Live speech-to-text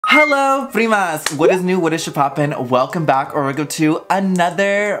Hello, PRIMAS! What is new? What is shapoppin'? Welcome back, or welcome to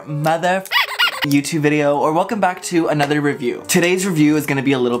another YouTube video, or welcome back to another review. Today's review is gonna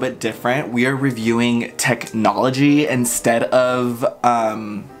be a little bit different. We are reviewing technology instead of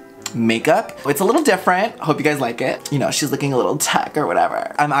makeup. It's a little different. Hope you guys like it. You know, she's looking a little tech or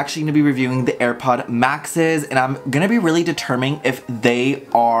whatever. I'm actually gonna be reviewing the AirPod Maxs, and I'm gonna be really determining if they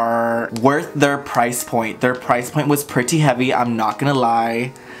are worth their price point. Their price point was pretty heavy, I'm not gonna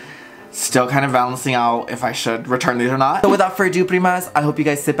lie. Still kind of balancing out if I should return these or not. So without further ado, PRIMAS, I hope you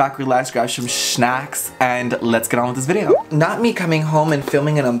guys sit back, relax, grab some snacks, and let's get on with this video. Not me coming home and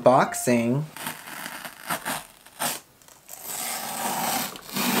filming an unboxing.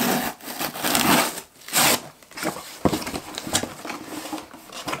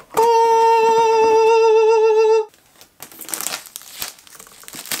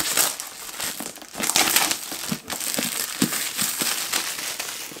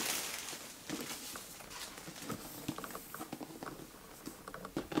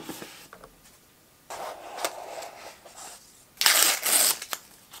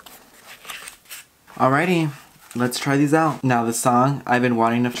 Alrighty, let's try these out. Now the song I've been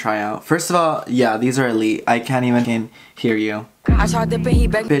wanting to try out. First of all, yeah, these are elite. I can't even hear you.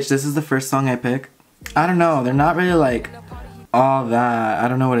 Bitch, this is the first song I pick. I don't know, they're not really like all that. I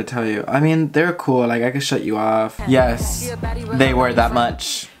don't know what to tell you. I mean, they're cool, like I could shut you off. Yes, they were that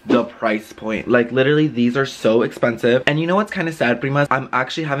much. The price point, like literally these are so expensive. And you know what's kind of sad, PRIMAS? I'm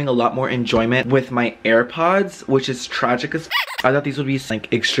actually having a lot more enjoyment with my AirPods, which is tragic as I thought these would be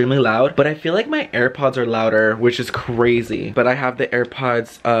like extremely loud, but I feel like my AirPods are louder, which is crazy. But I have the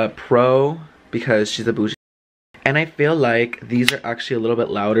AirPods Pro because she's a bougie. And I feel like these are actually a little bit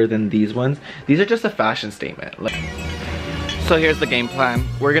louder than these ones. These are just a fashion statement. Like, so here's the game plan.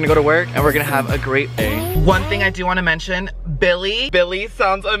 We're gonna go to work and we're gonna have a great day. One thing I do want to mention, Billy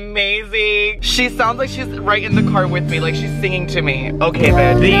sounds amazing. She sounds like she's right in the car with me, like she's singing to me. Okay,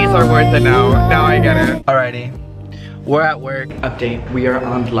 bitch, these are worth it now. Now I get it. Alrighty. We're at work. Update. We are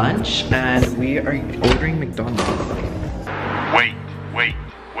on lunch and we are ordering McDonald's. Wait.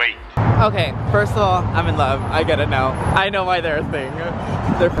 Okay, first of all, I'm in love. I get it now. I know why they're a thing.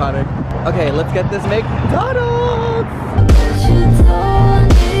 They're product. Okay, let's get this McDonald's.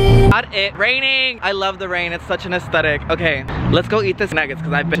 Not it. Raining. I love the rain. It's such an aesthetic. Okay, let's go eat this nuggets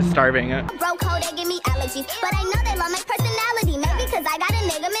because I've been starving. Bro code, they give me allergies, but I know they love my personality. Maybe because I got a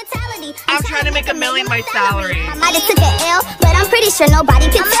nigga mentality. I'm trying to make $1 million my salary. I might have took an L, but I'm pretty sure nobody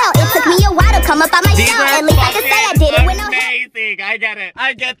can tell. It took me a while to come up on my shell. At least I can say I did it with no amazing. I get it.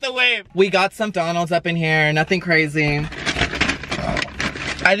 I get the wave. We got some McDonald's up in here. Nothing crazy.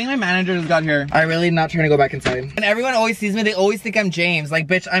 I think my manager just got here. I really not trying to go back inside. And everyone always sees me, they always think I'm James. Like,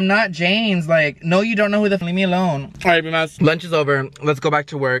 bitch, I'm not James. Like, no, you don't know who the f. Leave me alone. Alright, PRIMAS. Lunch is over. Let's go back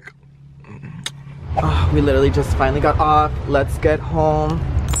to work. Oh, we literally just finally got off. Let's get home.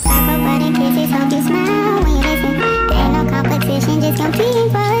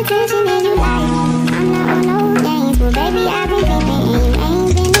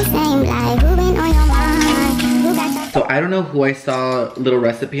 So I don't know who I saw little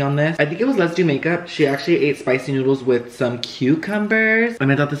recipe on this. I think it was Let's Do Makeup. She actually ate spicy noodles with some cucumbers.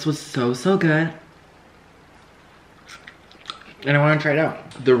 And I thought this was so good. And I want to try it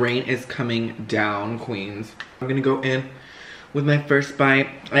out. The rain is coming down, queens. I'm gonna go in with my first bite.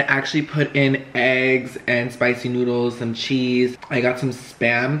 I actually put in eggs and spicy noodles, some cheese. I got some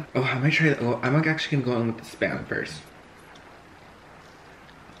Spam. Oh, I might try that. Oh, I'm actually gonna go in with the Spam first.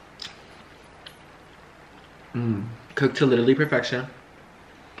 Cooked to literally perfection.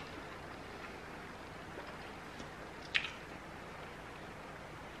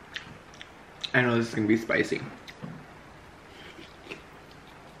 I know this is gonna be spicy.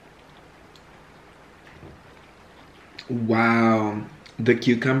 Wow, the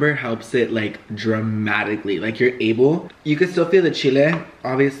cucumber helps it like dramatically. Like you can still feel the chile,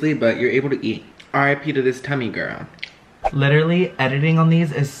 obviously, but you're able to eat. RIP to this tummy, girl. Literally, editing on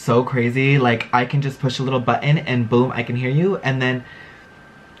these is so crazy. Like, I can just push a little button and boom, I can hear you, and then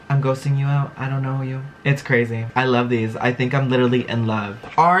I'm ghosting you out. I don't know you. It's crazy. I love these. I think I'm literally in love.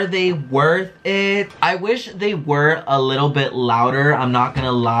 Are they worth it? I wish they were a little bit louder. I'm not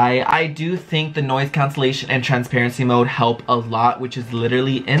gonna lie. I do think the noise cancellation and transparency mode help a lot, which is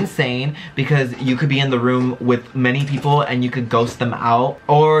literally insane because you could be in the room with many people and you could ghost them out.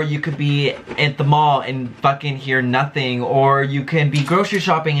 Or you could be at the mall and fucking hear nothing. Or you can be grocery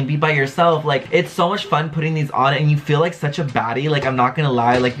shopping and be by yourself. Like, it's so much fun putting these on and you feel like such a baddie. Like, I'm not gonna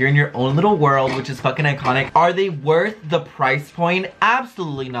lie. Like, you're in your own little world, which is fucking iconic. Are they worth the price point?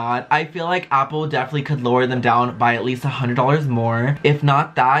 Absolutely not. I feel like Apple definitely could lower them down by at least $100 more. If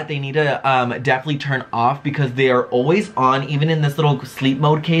not that, they need to definitely turn off because they are always on. Even in this little sleep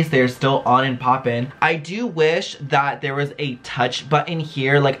mode case, they're still on and popping. I do wish that there was a touch button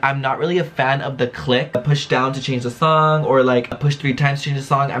here. Like, I'm not really a fan of the click. Push down to change the song, or like push 3 times to change the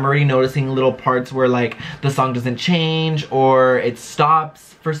song. I'm already noticing little parts where like the song doesn't change or it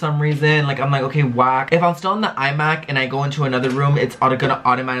stops for some reason. Like, I'm like, okay, whack. If I'm still in the iMac and I go into another room, it's gonna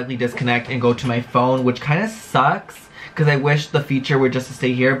automatically disconnect and go to my phone, which kind of sucks because I wish the feature were just to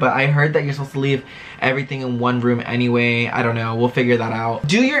stay here. But I heard that you're supposed to leave everything in one room anyway. I don't know, we'll figure that out.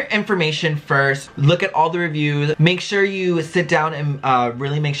 Do your information first, look at all the reviews, make sure you sit down and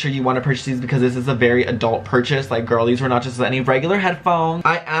really make sure you want to purchase these, because this is a very adult purchase. Like, girl, these were not just any regular headphones.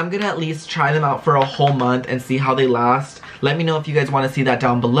 I am gonna at least try them out for a whole month and see how they last. Let me know if you guys want to see that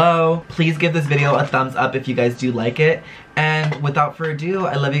down below. Please give this video a thumbs up if you guys do like it. And without further ado,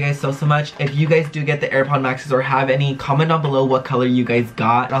 I love you guys so much. If you guys do get the AirPod Maxs or have any, comment down below what color you guys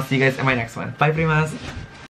got. And I'll see you guys in my next one. Bye, PRIMAS.